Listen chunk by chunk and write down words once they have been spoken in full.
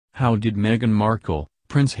How did Meghan Markle,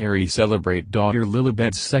 Prince Harry celebrate daughter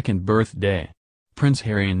Lilibet's second birthday? Prince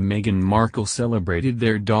Harry and Meghan Markle celebrated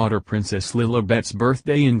their daughter Princess Lilibet's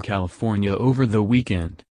birthday in California over the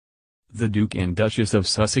weekend. The Duke and Duchess of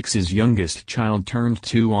Sussex's youngest child turned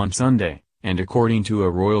 2 on Sunday, and according to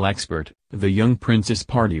a royal expert, the young princess'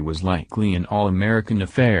 party was likely an all-American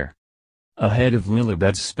affair. Ahead of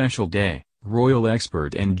Lilibet's special day, royal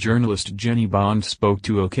expert and journalist Jenny Bond spoke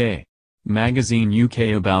to OK! Magazine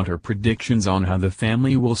UK about her predictions on how the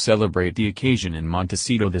family will celebrate the occasion in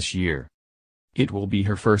Montecito this year. It will be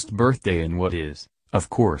her first birthday in what is,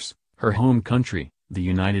 of course, her home country, the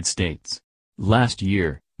United States. Last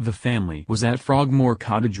year, the family was at Frogmore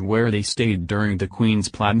Cottage where they stayed during the Queen's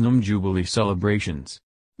Platinum Jubilee celebrations.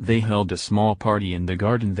 They held a small party in the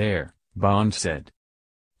garden there, Bond said.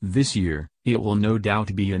 This year, it will no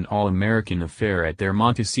doubt be an all-American affair at their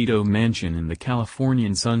Montecito mansion in the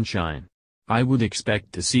Californian sunshine. I would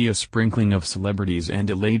expect to see a sprinkling of celebrities and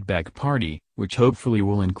a laid-back party, which hopefully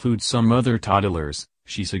will include some other toddlers,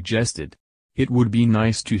 she suggested. It would be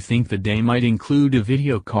nice to think the day might include a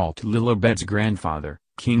video call to Lilibet's grandfather,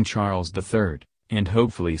 King Charles III, and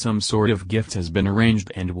hopefully some sort of gift has been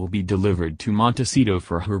arranged and will be delivered to Montecito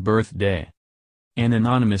for her birthday. An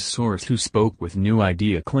anonymous source who spoke with New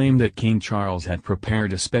Idea claimed that King Charles had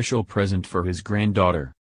prepared a special present for his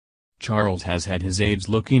granddaughter. Charles has had his aides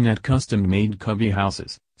looking at custom-made cubby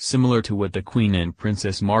houses, similar to what the Queen and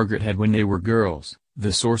Princess Margaret had when they were girls,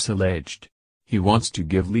 the source alleged. He wants to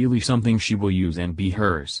give Lily something she will use and be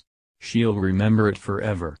hers. She'll remember it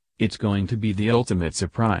forever, it's going to be the ultimate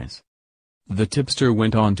surprise. The tipster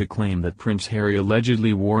went on to claim that Prince Harry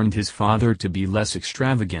allegedly warned his father to be less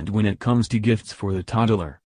extravagant when it comes to gifts for the toddler.